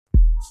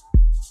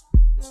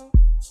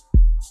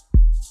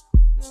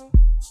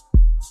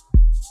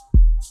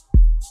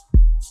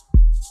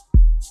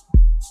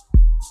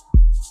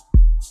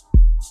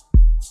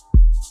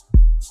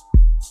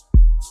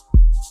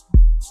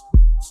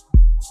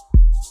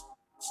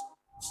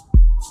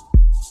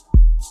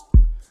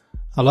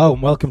Hello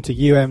and welcome to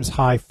UM's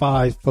High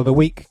Five for the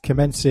week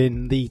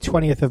commencing the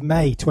 20th of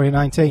May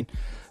 2019.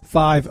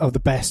 5 of the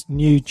best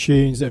new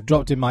tunes that have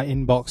dropped in my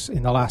inbox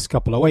in the last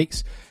couple of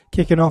weeks.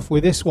 Kicking off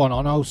with this one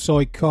on Oh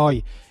Soy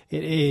Koi.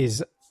 It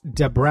is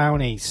Da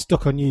Brownie,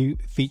 Stuck on You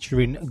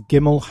featuring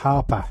Gimel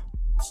Harper.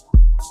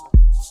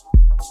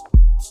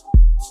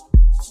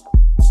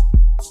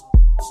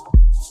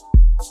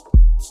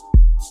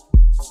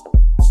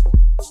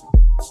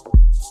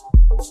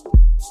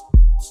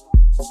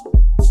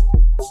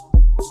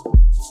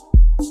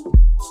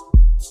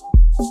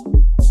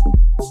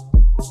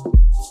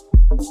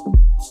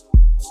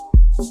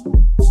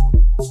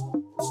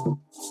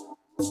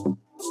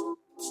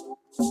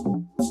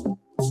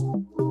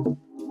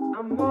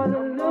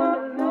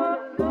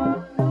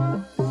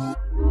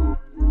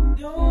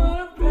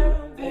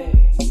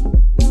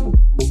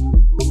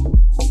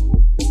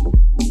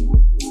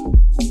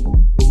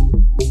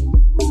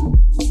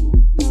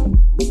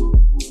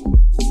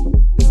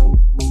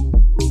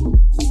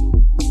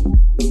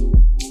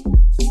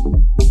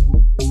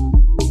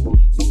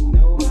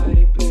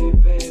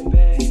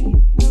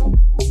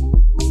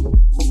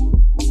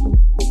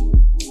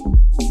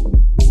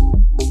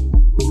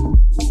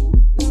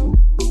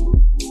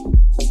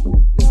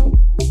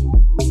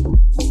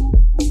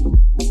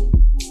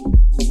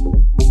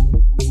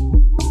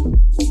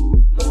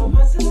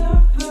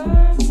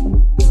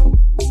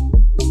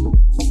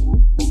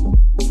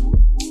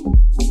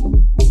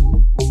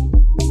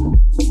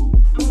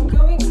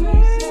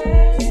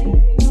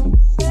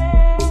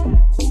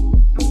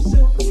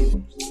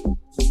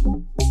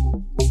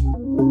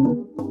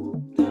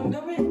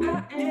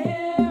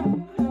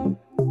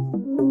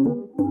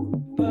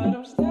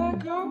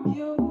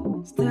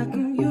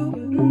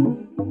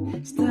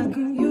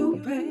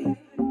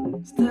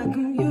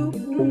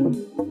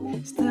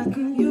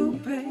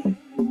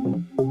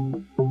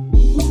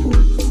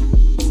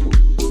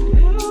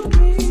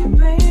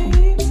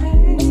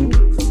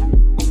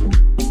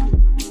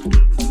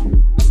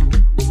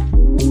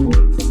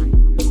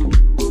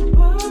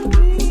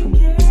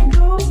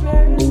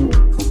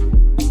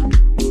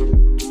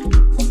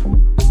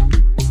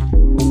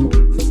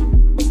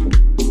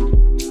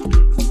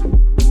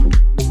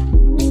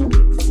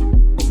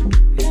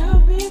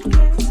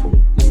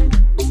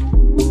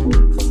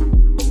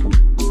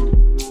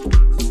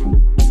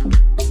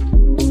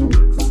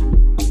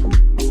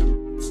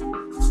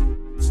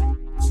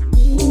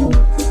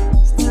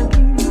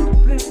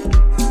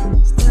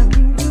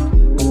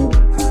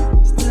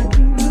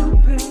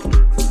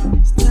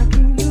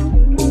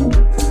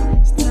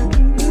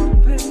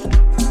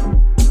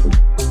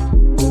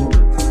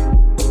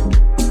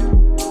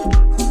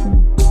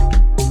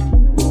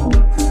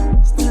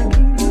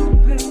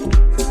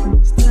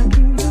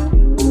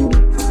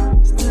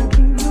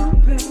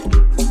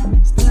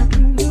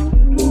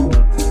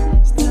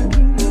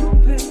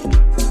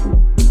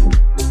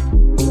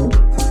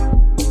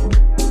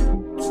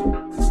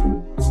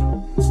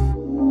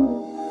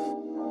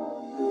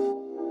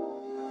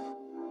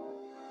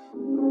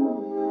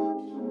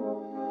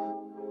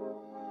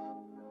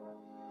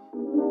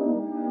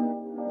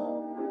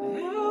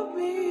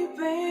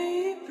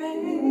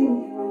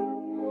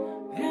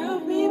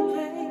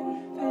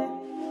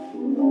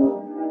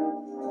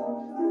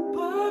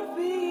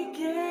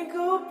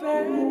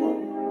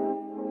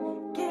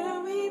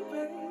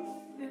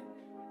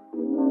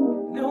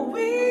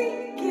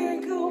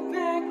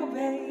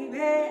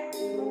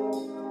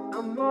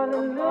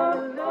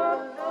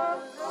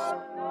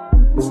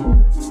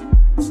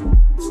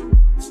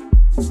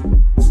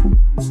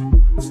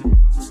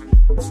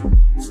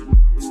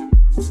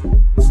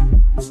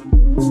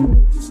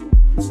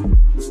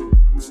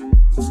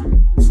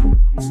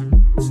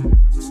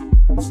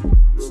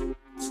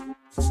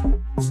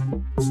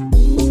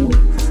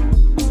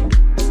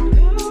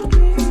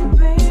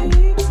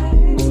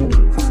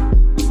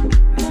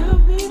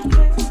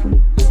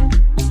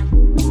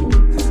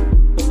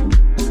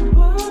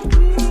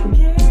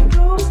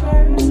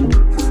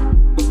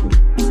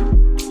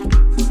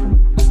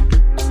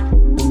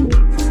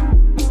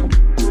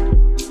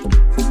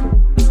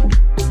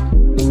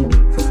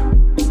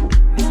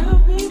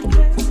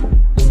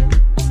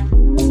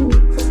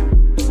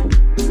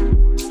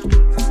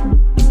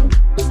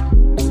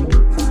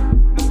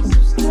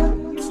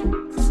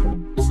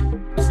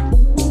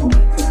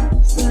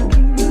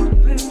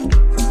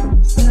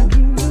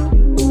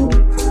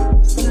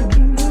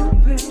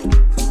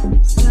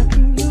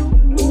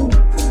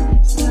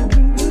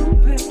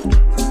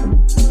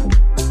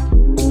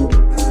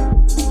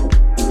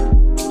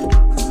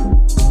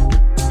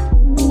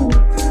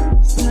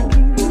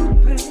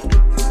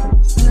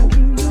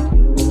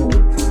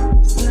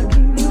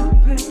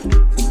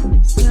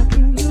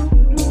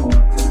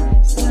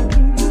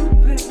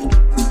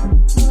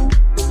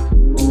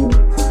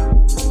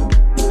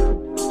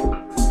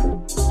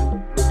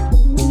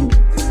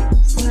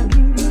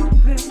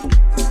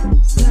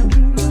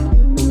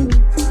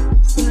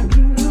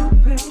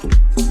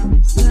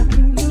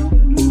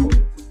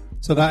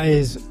 So that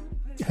is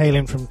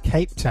hailing from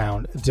Cape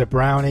Town, De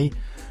Brownie,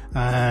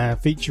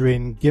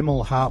 featuring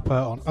Gimel Harper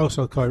on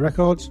Osokoi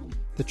Records.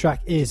 The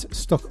track is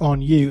Stuck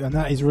on You, and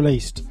that is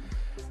released.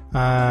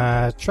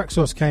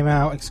 Tracksource came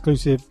out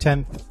exclusive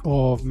 10th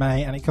of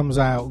May, and it comes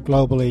out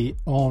globally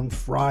on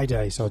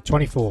Friday, so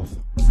 24th.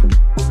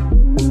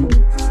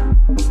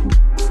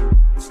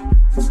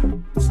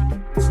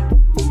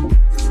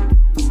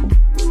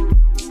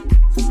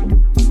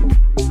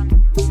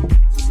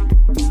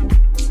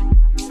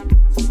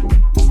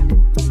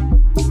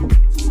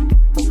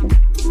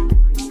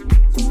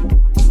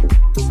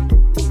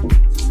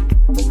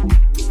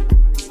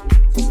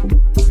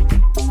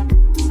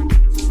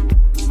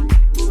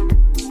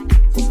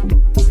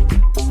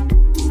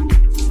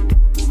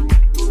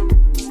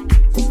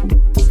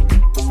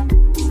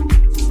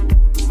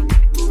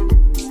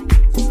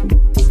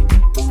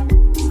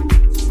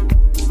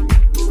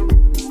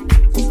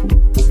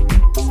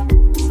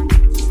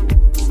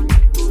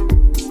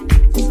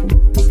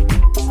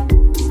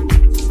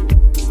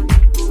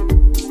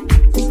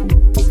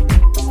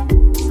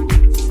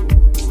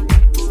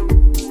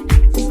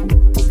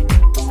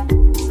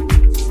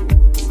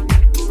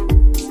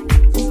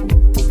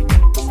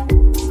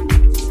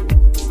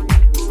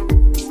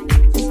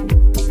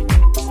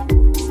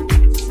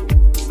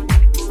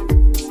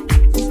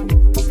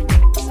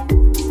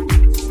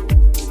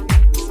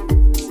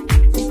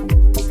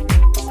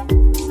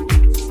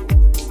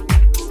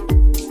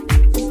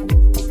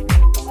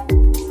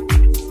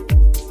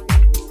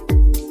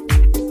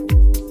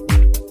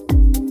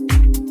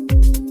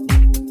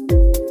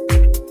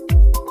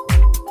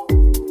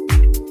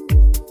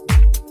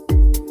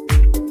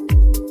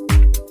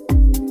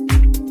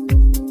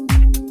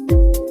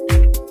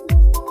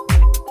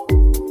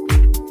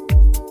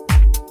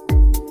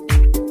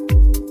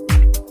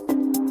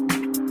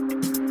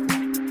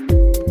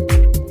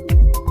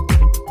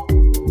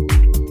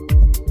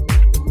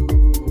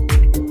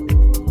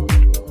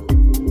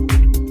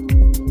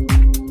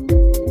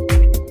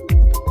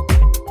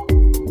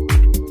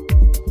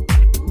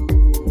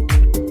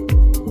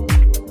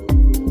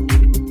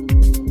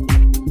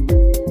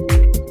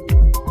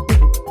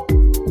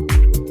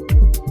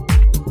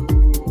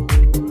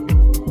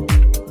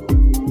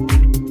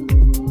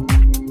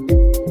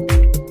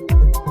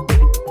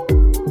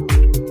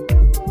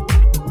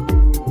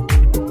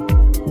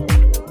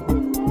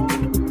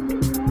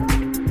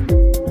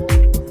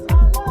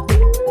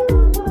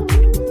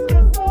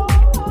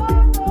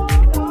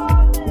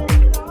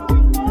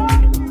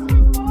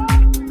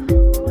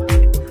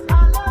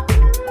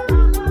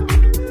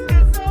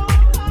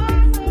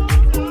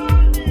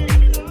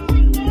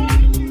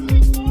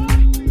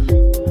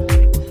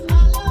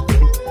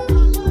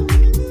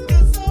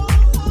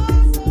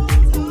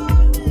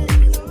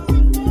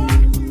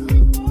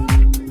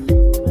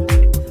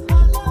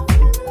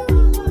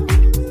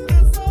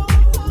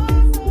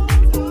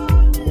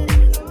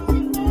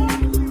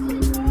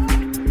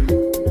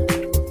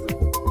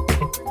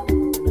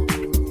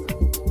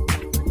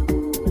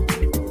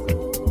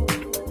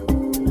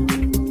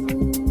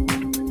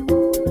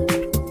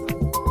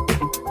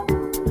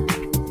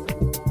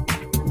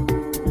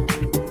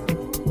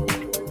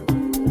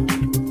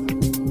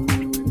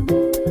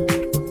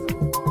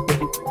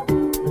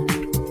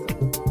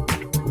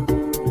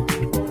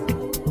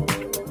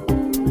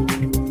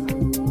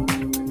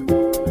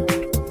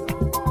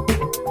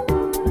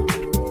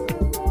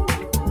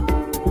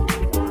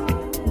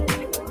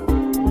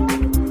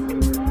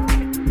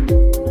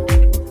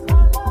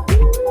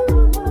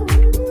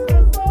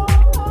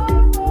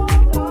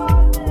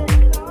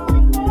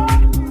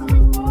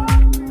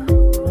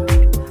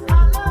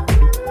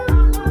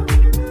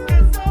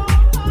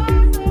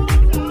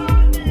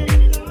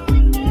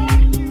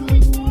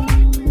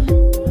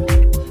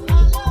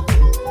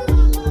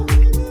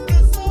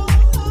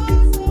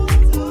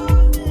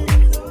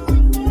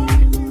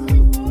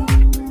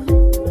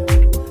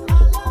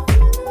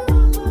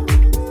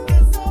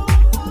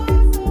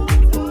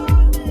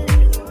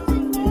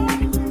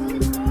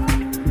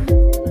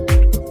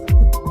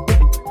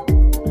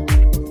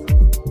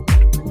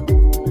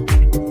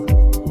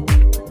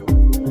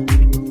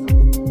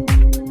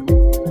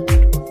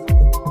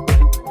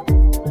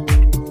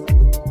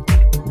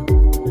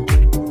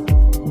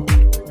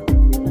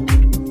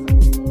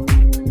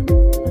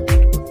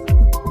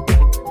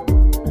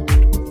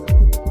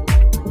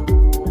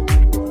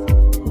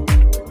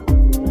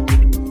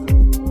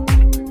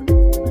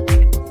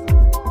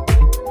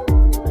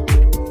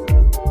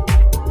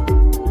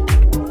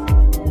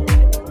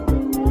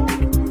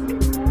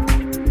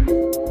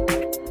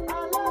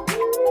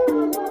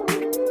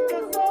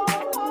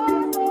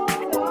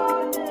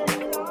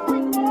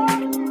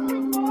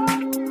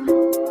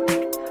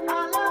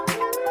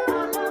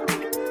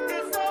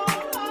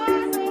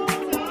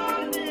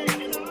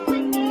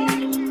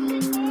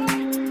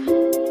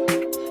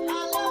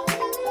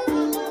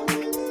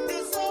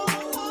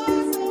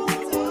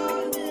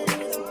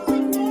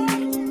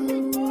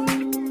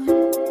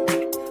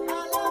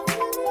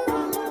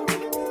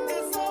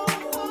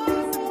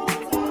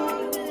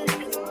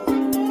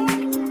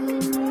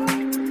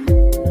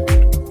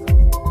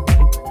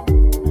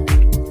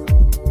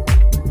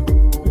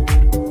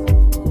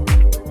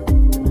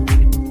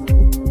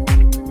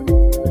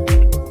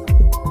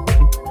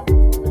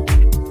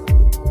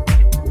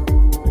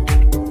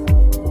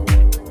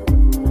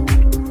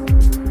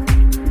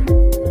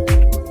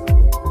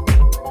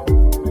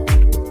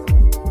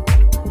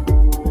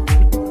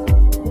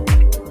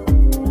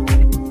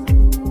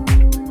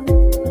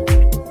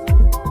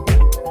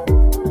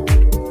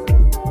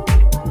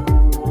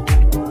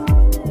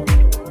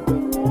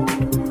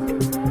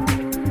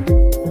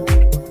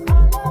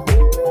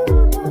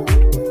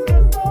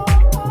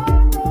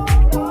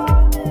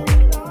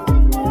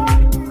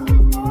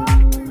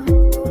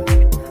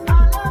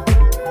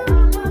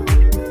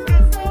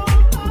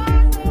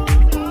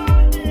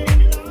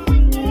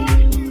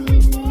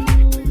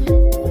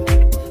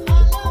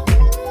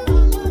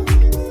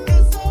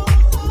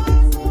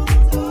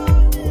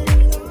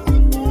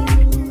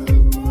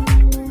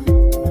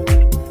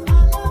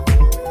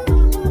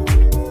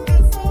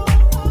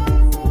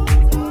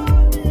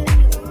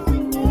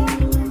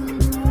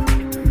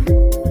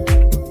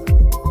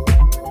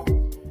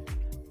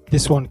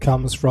 This one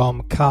comes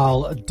from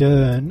Carl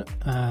Dern.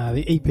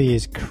 The EP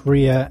is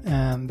Kriya,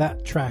 and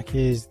that track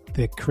is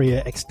the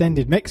Kriya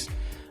extended mix.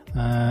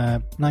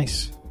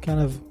 Nice kind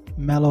of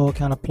mellow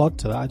kind of plod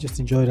to that. I just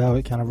enjoyed how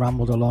it kind of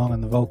rambled along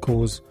and the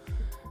vocals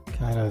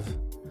kind of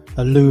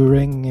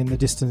alluring in the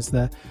distance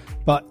there.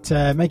 But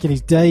making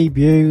his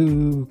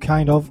debut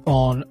kind of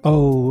on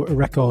O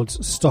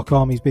Records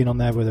Stockholm. He's been on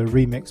there with a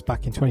remix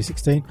back in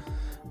 2016.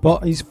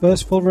 But his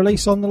first full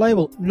release on the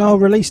label. No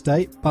release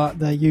date, but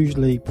they're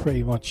usually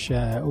pretty much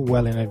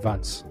well in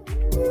advance.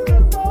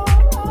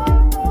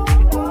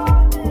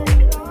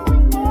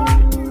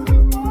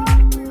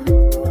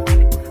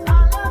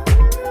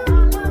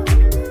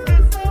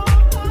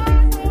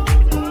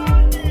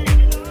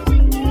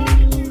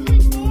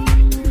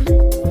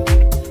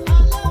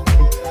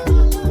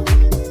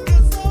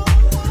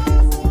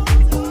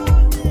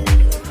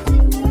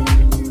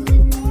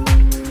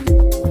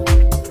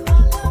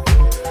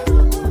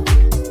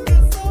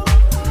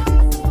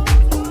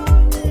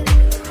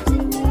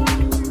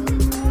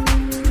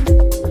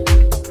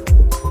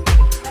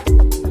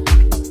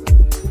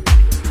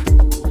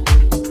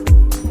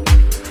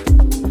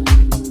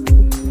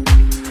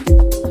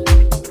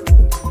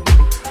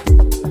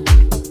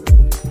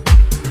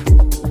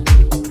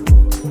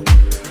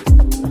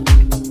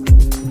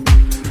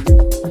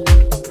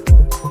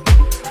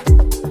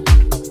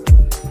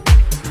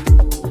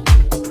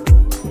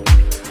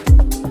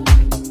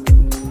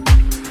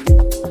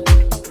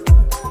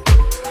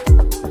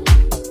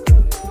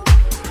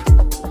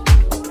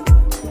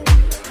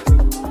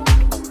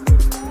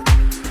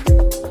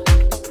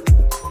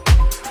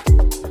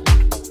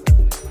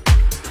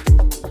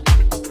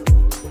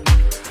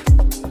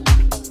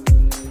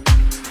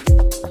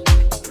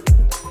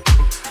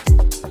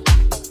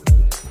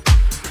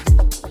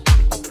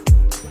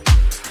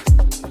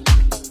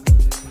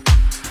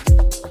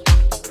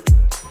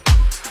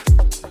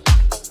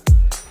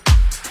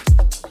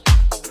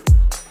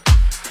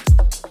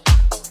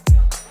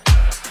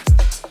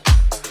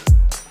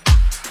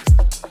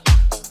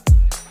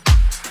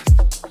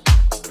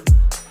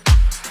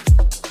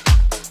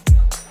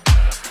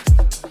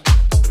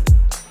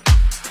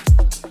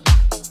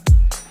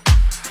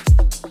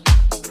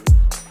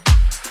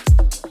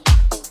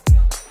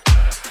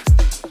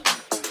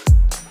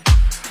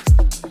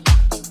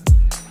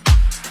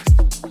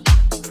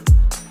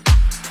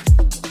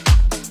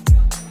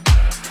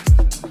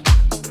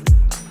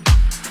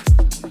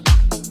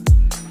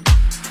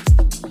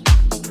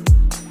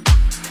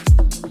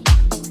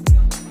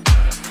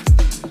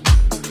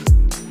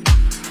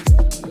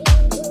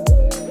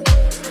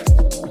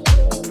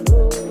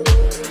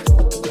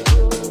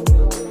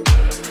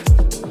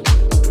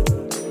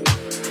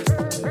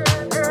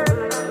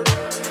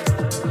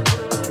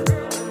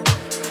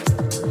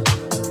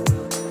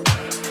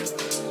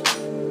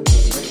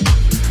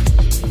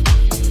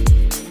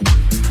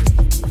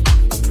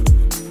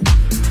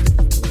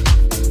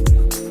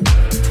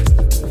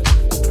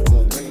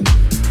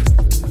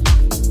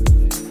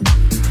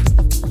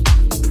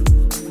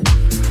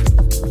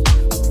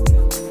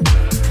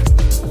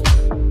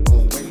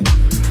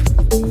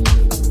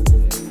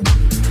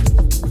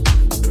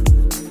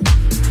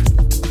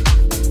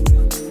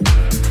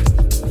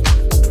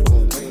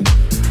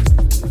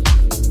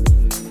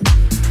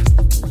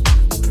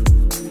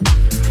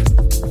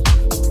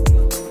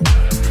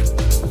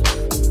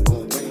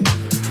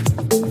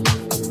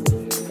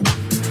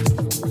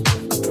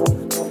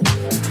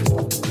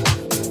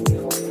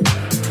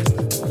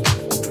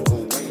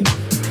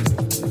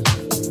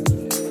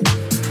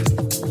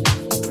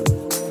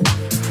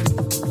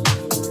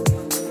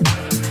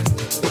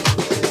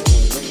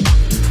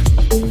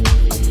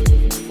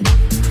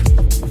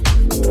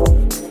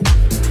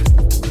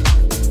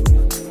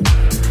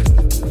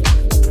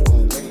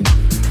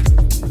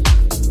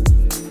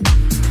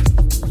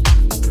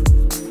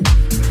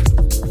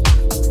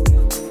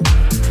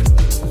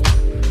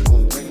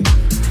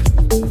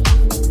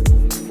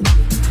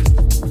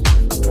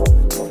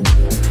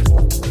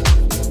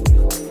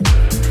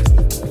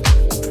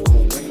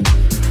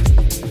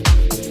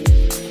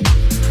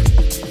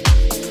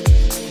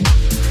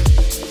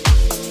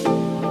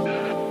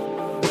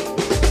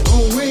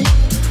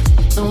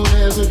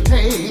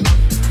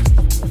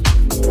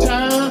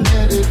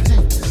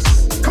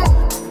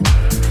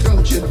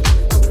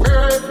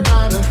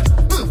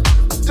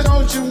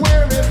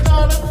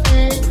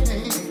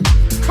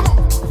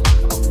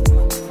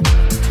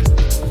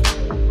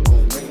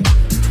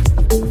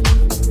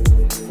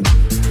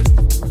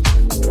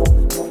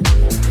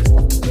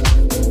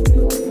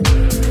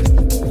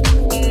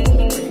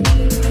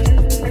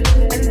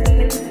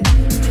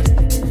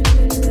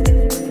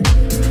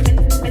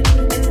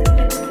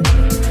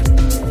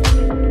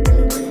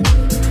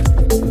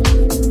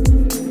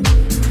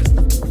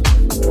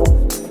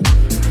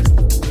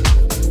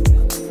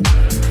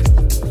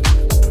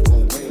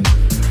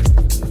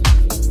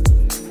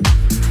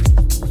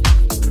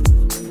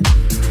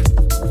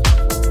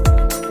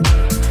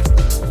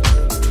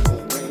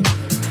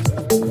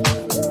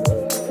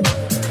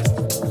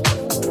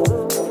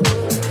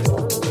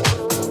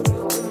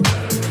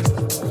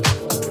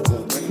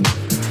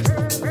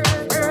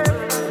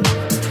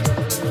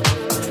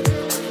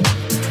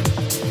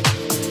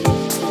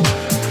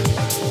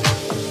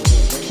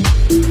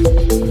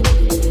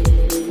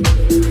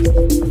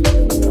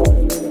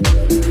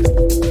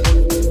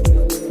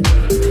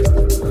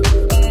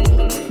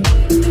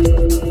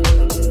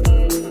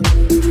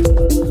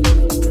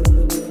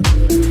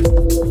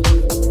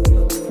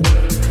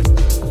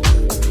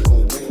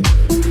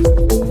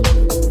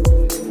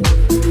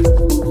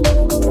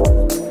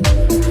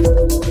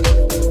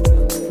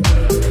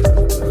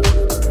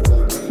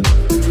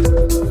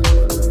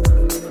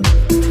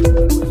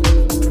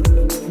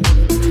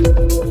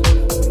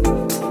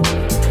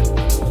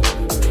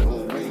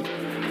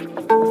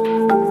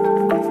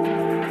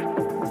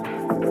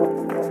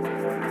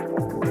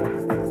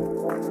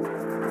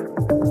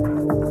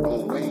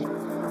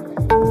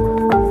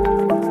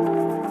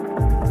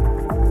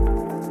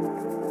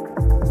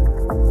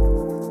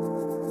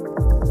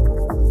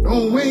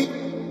 Don't wait,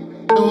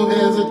 don't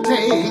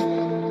hesitate.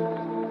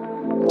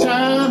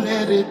 Time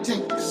that it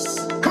takes.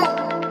 Come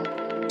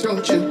on.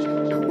 Don't you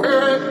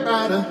worry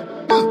about a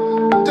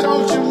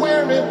don't you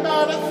worry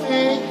about a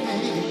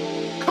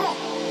thing. Come on.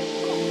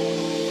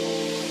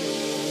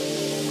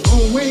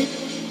 Don't wait,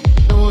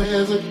 don't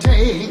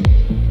hesitate.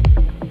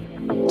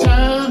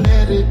 Time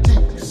that it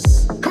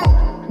takes. Come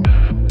on.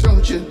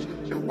 Don't you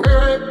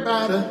worry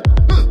about a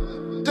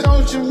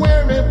don't you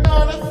worry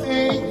about a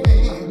thing.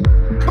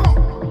 Come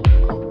on.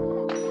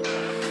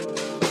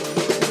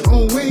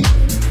 Don't wait,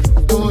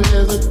 don't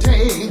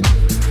hesitate.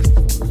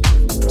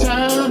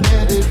 Time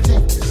that it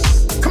takes.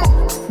 Come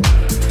on.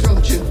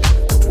 Don't you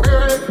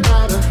worry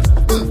about a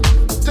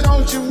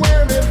don't you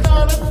worry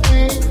about a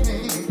thing.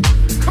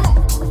 Come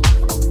on.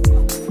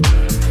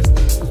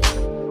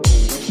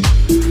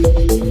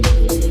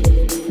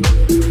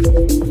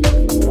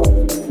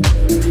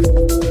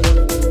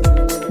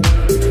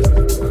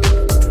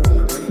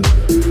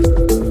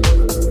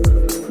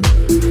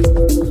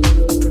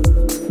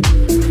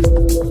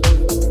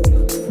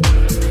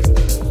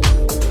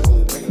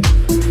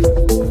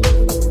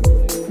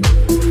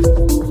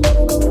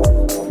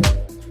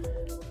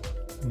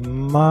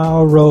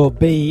 Mauro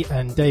B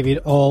and David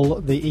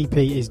All. The EP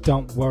is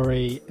Don't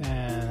Worry,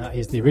 and that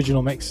is the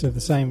original mix of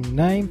the same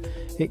name.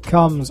 It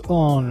comes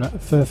on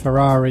for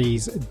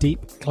Ferrari's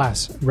Deep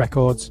Class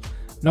Records.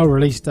 No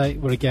release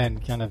date, but again,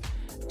 kind of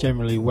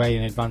generally way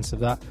in advance of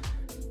that.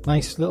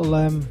 Nice little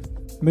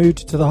mood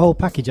to the whole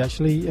package,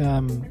 actually.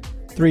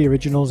 3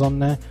 originals on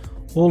there.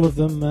 All of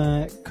them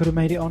could have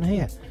made it on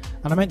here.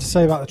 And I meant to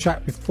say about the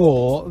track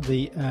before,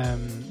 the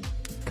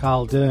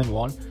Carl Dern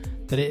one,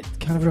 that it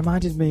kind of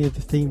reminded me of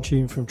the theme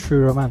tune from True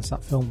Romance,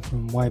 that film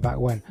from way back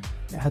when.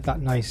 It had that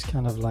nice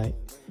kind of like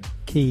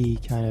key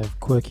kind of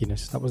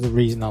quirkiness. That was the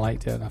reason I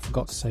liked it, and I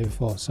forgot to say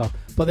before.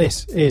 But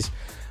this is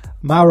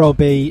Mauro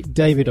B,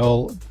 David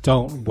All,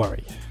 Don't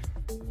Worry.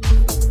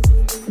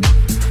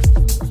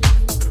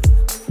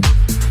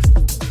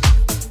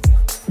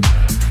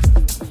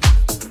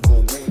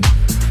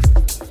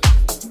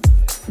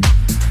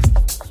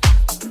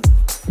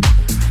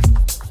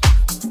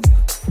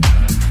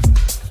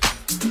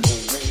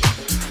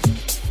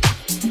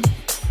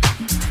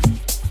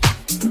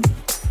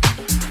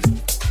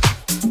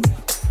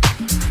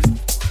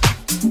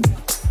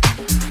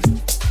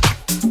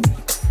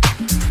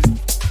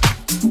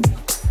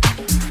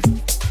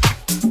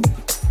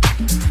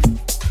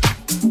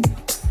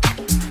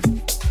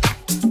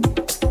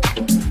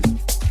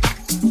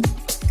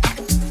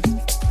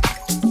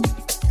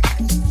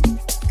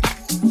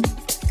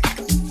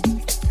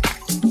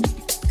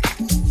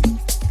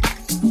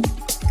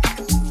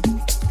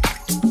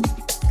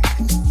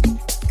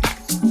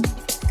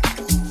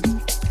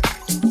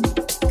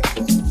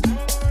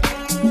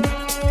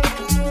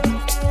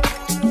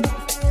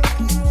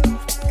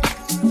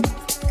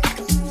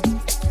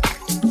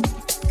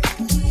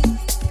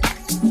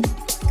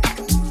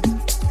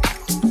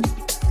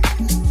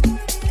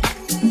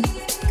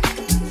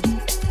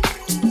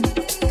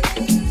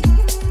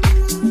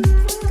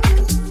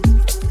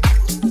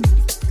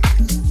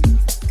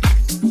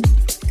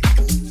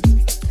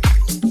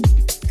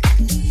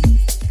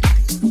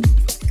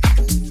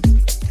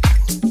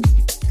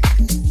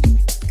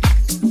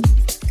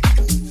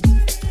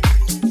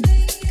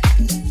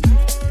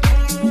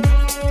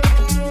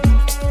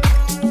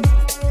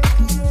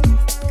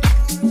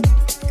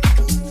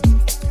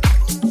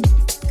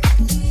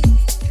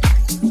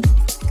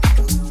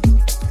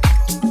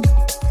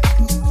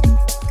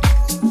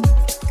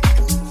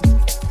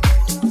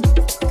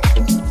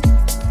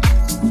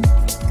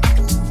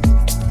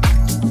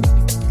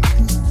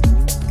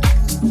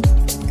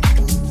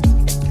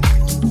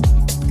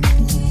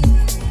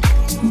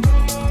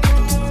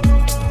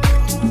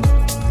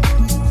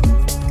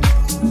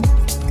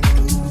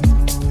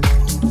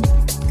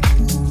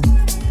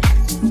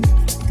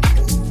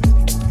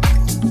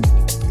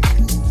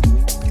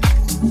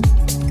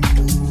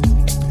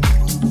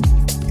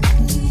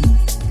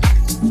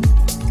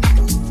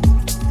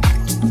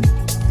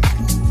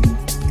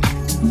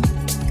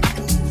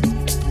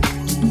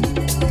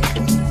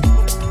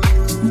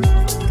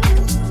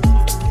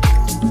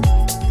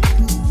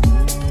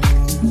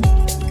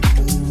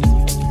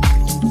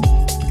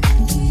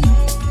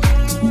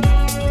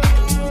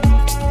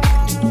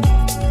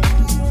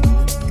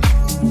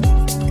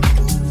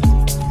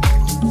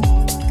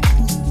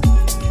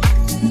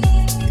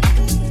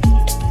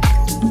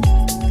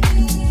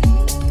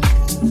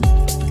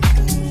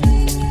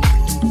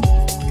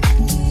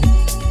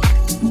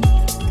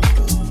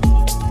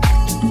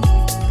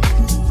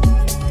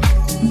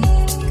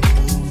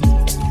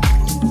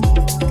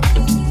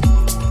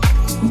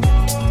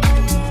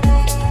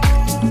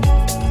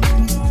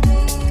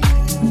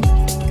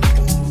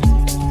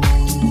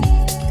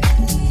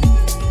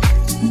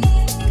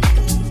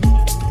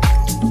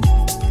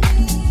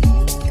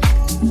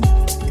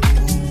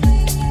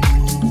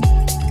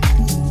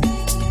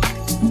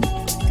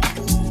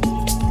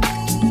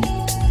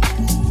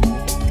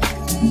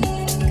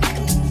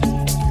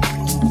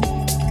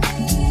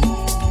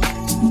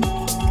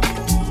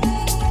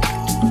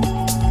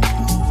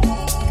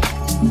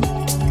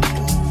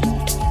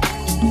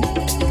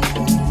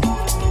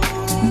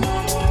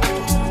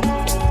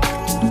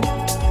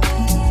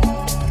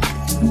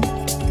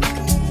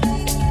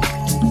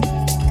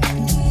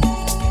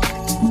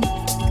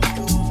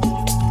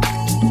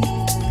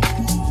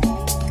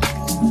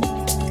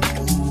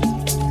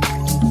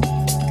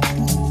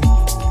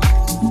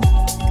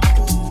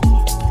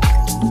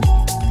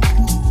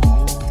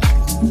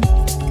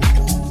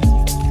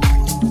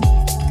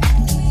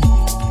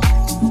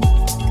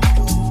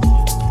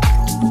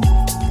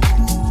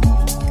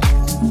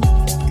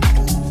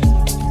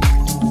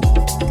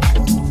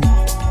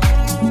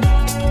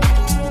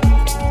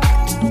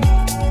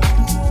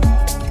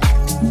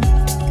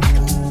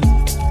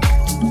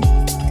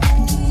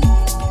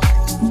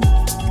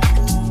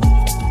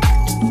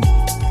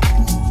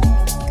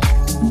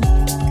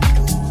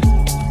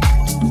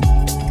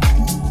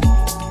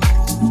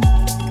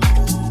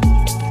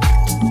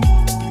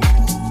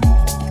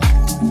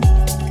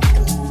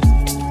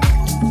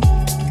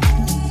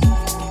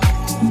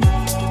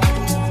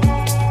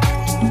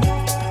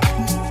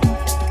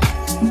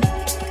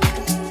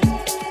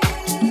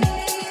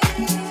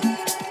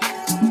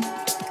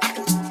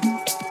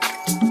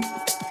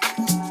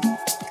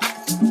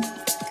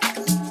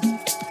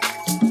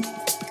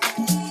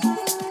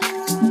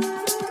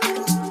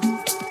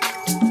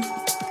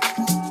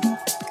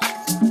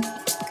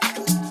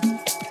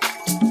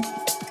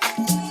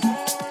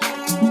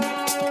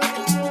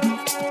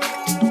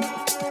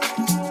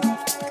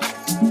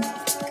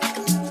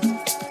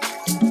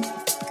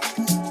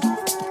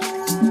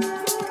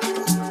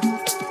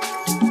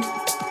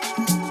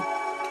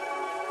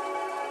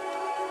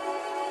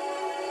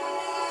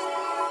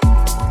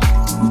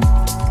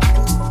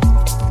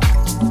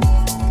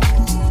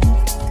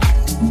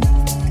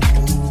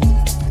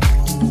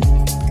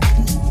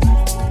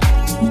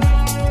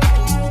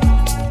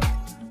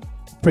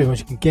 pretty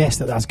much can guess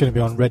that that's going to be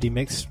on Ready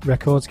Mix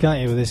Records,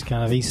 can't you? With this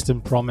kind of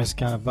Eastern Promise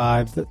kind of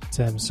vibe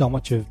that so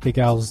much of Big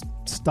Al's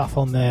stuff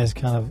on there is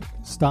kind of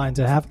starting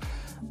to have.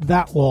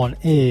 That one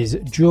is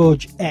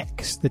George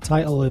X. The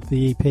title of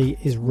the EP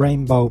is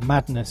Rainbow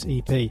Madness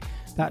EP.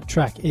 That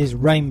track is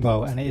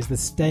Rainbow, and it is the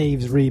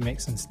Staves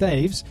remix. And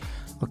Staves,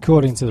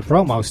 according to the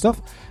promo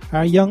stuff,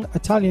 are a young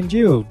Italian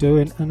duo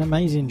doing an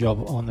amazing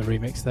job on the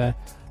remix there.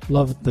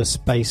 Loved the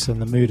space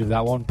and the mood of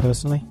that one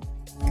personally.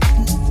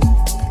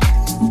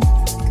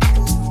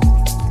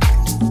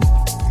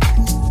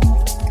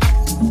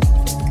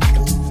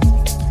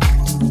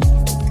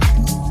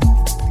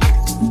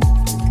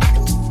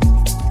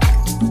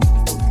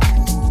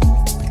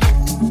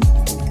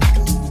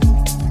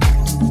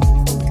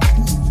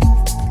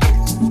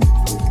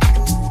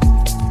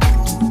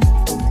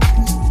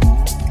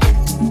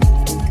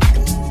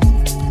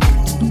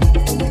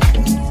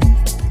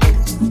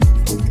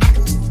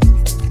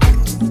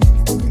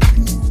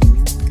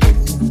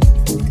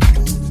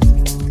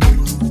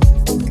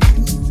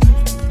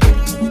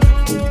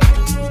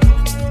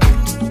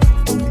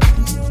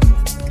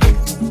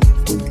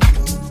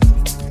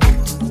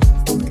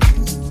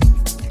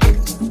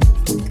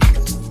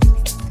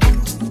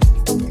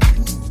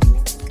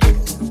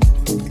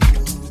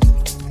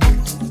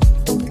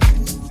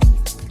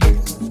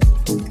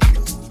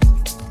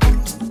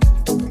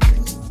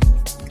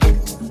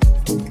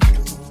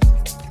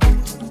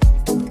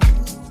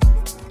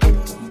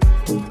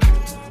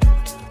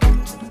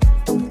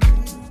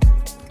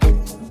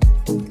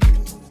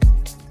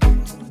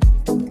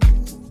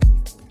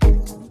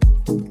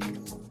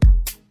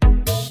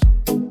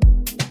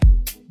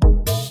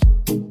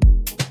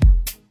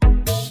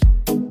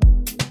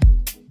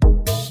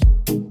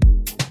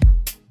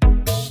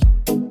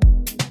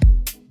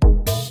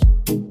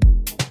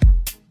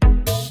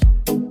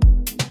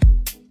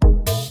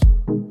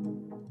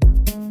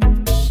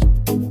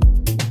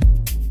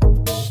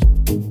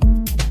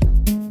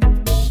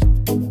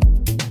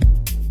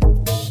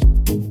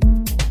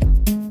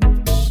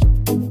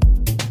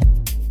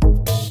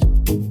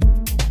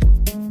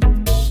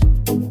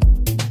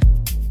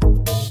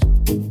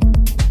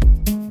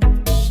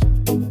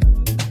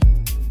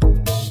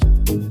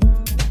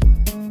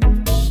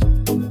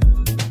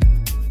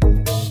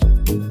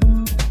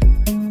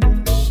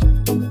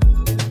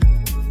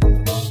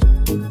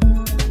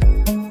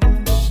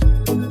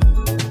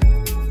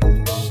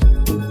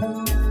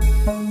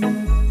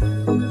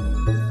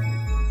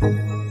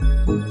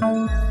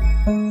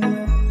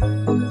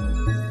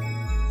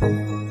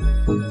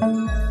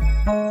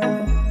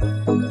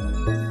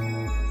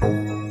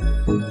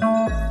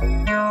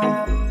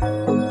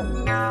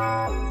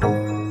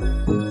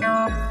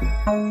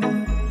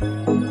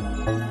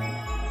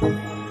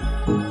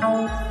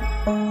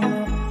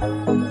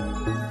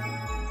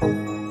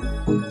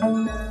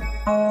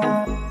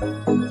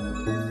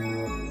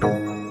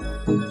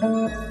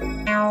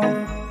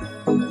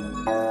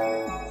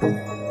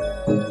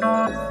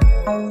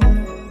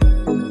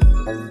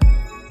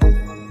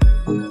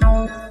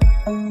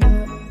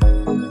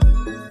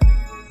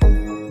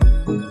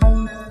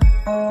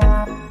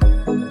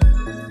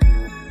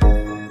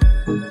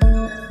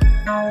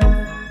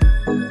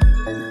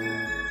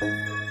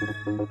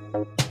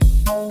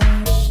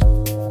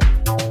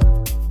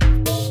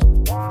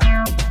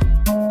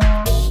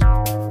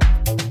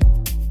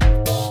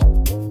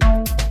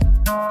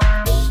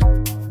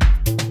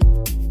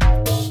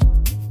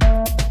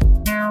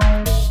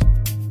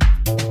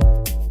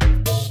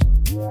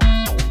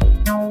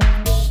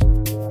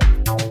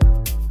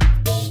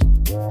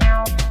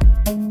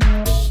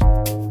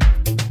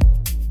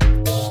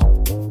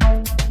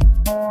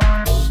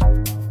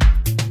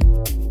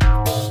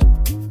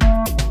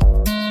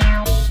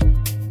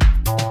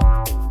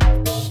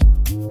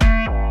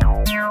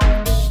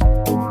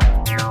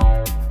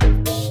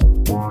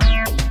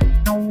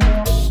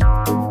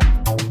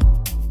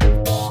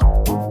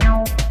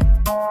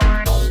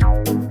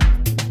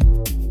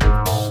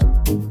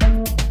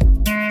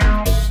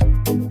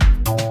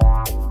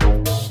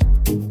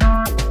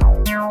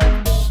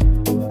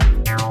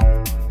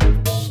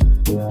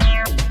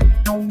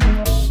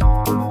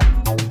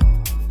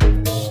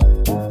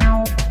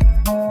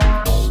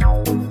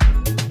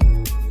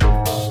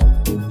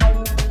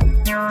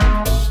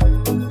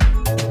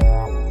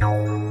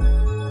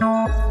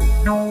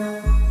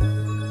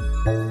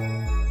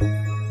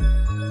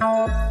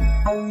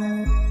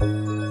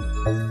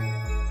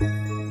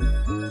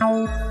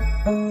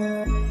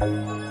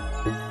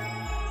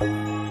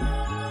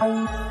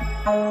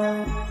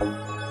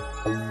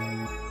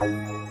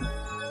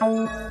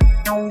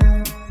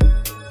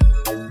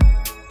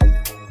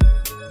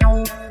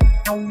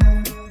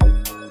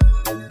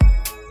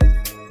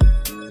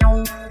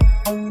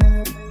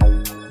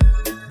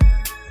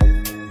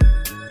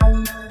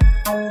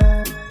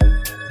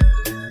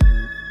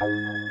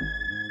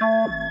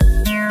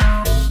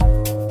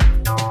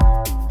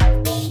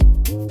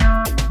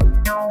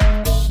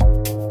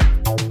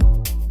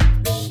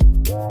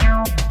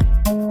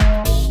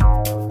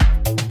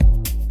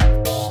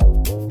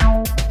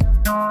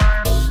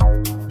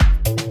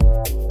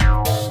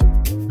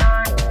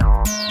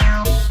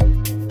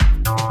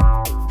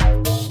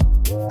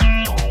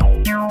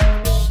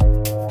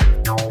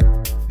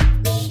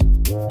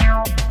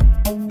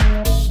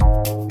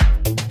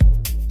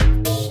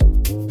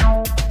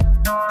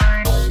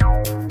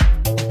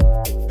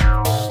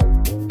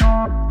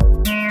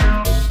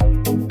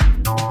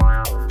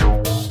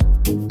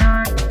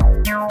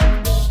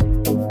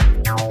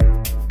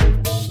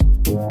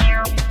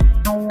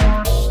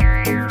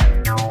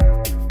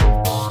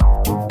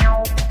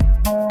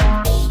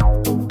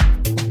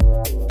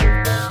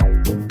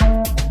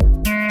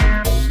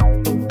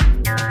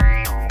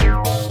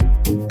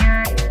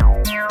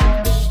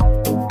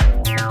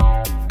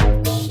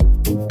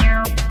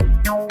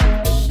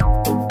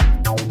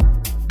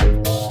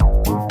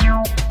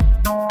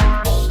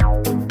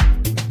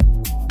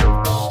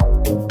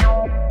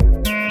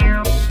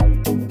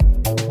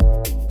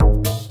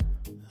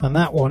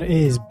 one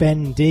is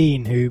Ben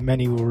Dean, who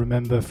many will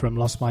remember from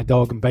Lost My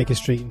Dog and Baker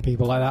Street and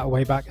people like that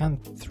way back,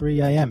 and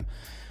 3am.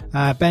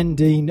 Ben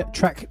Dean,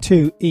 Track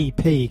 2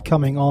 EP,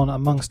 coming on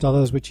amongst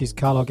others, which is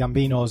Carlo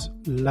Gambino's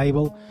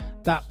label.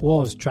 That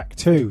was Track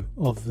 2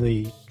 of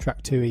the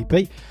Track 2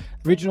 EP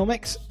original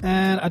mix,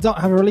 and I don't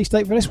have a release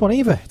date for this one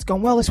either. It's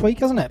gone well this week,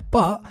 hasn't it?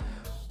 But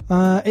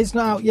it's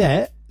not out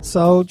yet,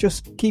 so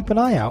just keep an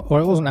eye out. Or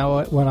it wasn't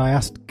out when I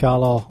asked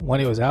Carlo when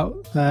it was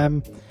out.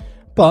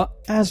 But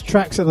as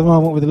tracks at the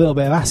moment with a little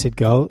bit of acid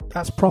go,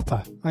 that's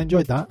proper. I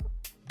enjoyed that.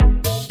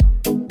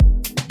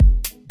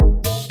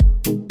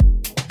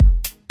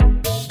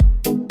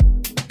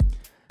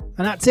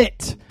 And that's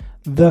it.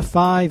 The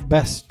 5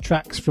 best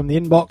tracks from the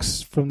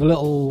inbox from the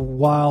little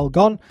while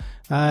gone.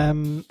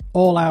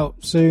 All out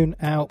soon,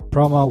 out,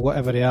 promo,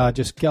 whatever they are.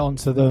 Just get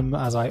onto them,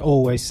 as I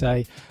always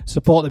say.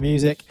 Support the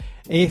music.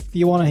 If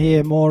you want to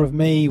hear more of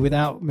me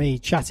without me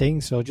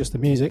chatting, so just the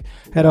music,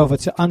 head over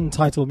to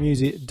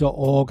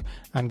untitledmusic.org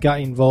and get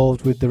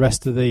involved with the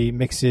rest of the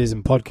mixes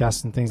and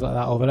podcasts and things like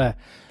that over there.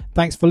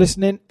 Thanks for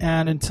listening,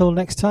 and until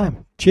next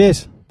time,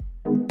 cheers.